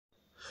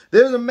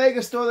There's a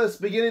megastar that's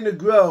beginning to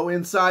grow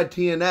inside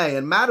TNA.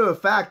 And matter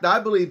of fact, I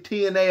believe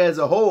TNA as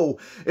a whole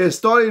is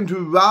starting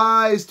to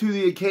rise to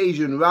the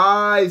occasion,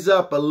 rise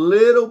up a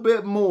little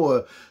bit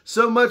more.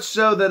 So much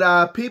so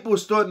that people are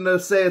starting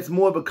to say it's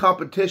more of a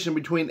competition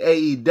between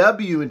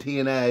AEW and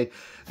TNA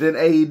than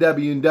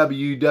AEW and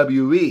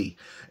WWE.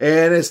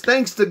 And it's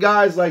thanks to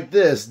guys like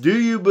this. Do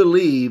you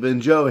believe in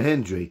Joe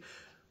Hendry?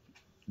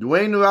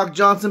 Dwayne "The Rock"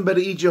 Johnson better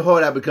eat your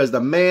heart out, because the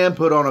man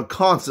put on a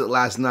concert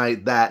last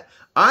night that,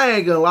 I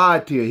ain't gonna lie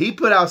to you, he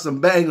put out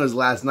some bangers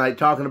last night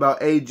talking about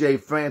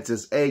AJ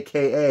Francis,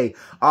 a.k.a.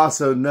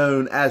 also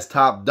known as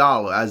Top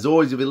Dollar. As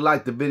always, if you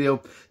like the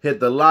video, hit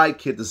the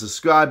like, hit the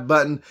subscribe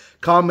button,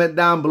 comment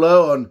down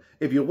below on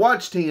if you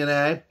watch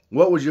TNA,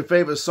 what was your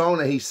favorite song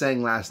that he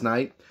sang last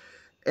night?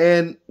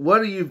 And what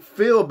do you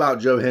feel about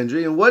Joe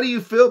Hendry? And what do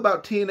you feel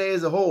about TNA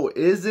as a whole?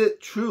 Is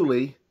it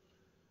truly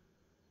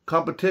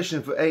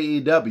competition for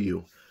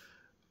AEW?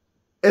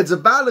 It's a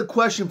valid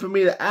question for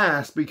me to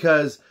ask,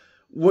 because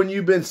when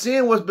you've been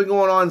seeing what's been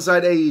going on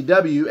inside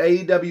AEW,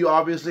 AEW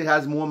obviously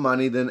has more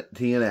money than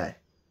TNA.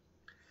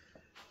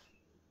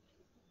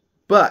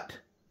 But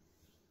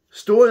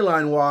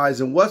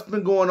storyline-wise and what's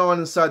been going on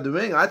inside the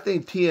ring, I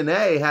think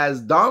TNA has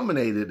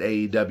dominated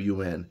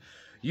AEW in.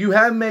 You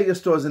have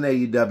megastars in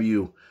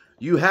AEW.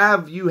 You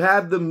have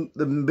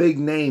the big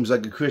names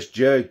like a Chris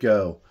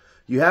Jericho.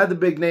 You have the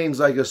big names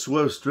like a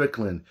Swerve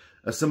Strickland,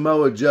 a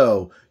Samoa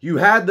Joe. You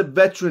had the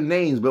veteran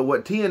names, but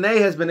what TNA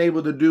has been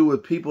able to do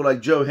with people like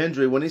Joe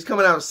Hendry, when he's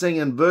coming out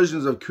singing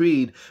versions of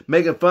Creed,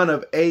 making fun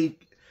of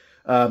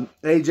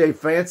AJ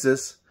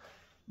Francis,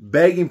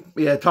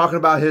 talking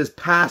about his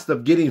past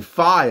of getting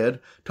fired,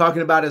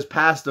 talking about his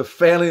past of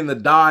failing the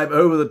dive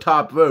over the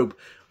top rope.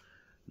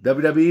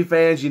 WWE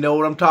fans, you know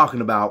what I'm talking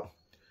about.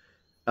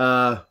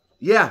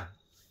 Yeah.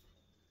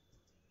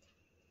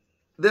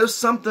 There's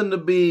something to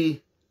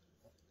be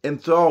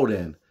enthralled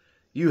in.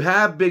 You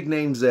have big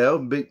names there,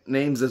 big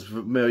names that's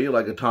familiar,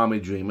 like a Tommy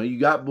Dreamer. You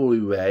got Bully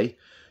Ray.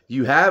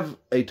 You have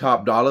a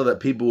Top Dollar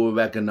that people will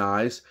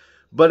recognize.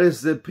 But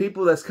it's the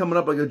people that's coming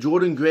up, like a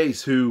Jordan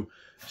Grace, who,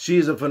 she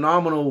is a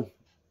phenomenal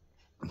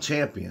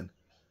champion.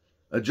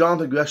 A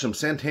Jonathan Gresham,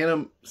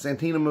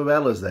 Santina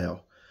Morella's there.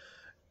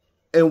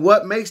 And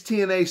what makes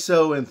TNA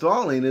so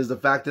enthralling is the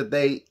fact that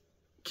they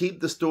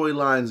keep the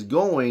storylines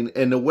going,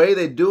 and the way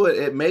they do it,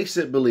 it makes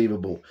it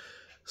believable.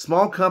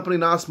 Small company,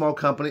 not small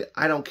company,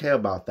 I don't care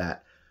about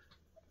that.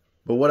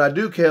 But what I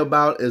do care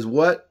about is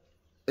what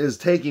is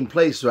taking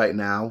place right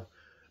now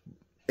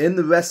in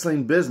the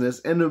wrestling business,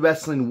 in the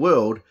wrestling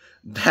world,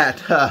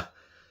 that,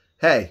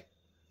 hey,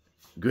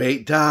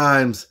 great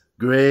times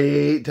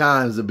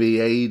to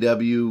be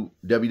AEW,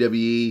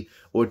 WWE,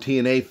 or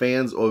TNA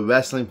fans, or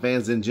wrestling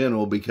fans in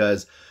general,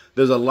 because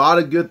there's a lot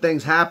of good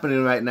things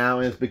happening right now,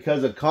 and it's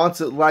because of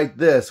concerts like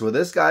this, where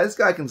this guy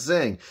can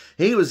sing.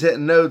 He was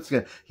hitting notes,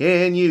 going,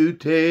 "Can you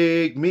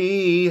take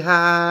me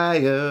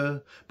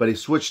higher?" But he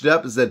switched it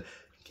up and said,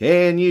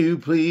 "Can you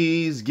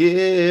please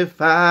get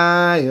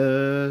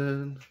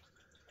fired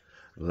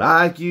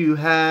like you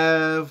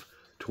have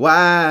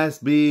twice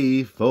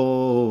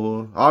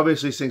before?"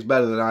 Obviously sings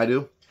better than I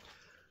do.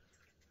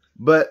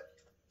 But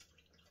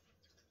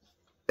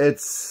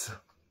it's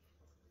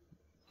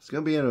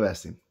going to be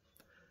interesting.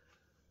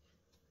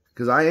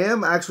 Because I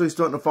am actually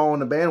starting to fall on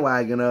the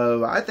bandwagon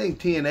of, I think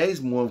TNA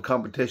is more of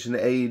competition to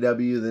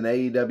AEW than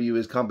AEW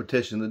is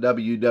competition to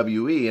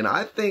WWE. And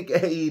I think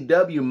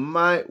AEW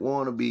might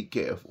want to be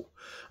careful.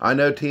 I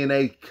know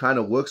TNA kind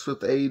of works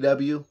with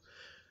AEW.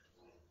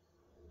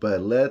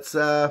 But let's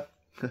not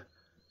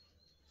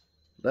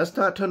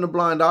turn a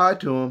blind eye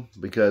to them.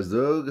 Because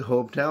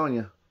I'm telling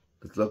you,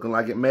 it's looking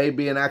like it may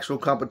be an actual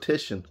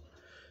competition.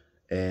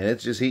 And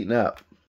it's just heating up.